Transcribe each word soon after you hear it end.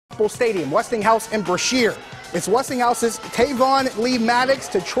Municipal Stadium, Westinghouse and Brashear. It's Westinghouse's Tavon Lee Maddox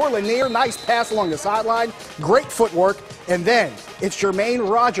to Troy Lanier. Nice pass along the sideline. Great footwork. And then it's Jermaine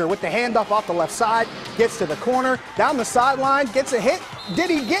Roger with the handoff off the left side. Gets to the corner, down the sideline, gets a hit. Did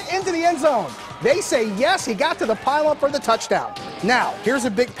he get into the end zone? They say yes, he got to the pylon for the touchdown. Now, here's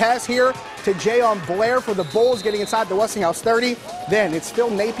a big pass here to Jayon Blair for the Bulls, getting inside the Westinghouse 30. Then it's Phil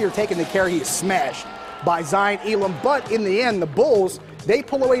Napier taking the carry. He is smashed by Zion Elam. But in the end, the Bulls, they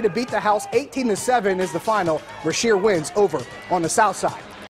pull away to beat the house. 18-7 is the final. Brashear wins over on the south side.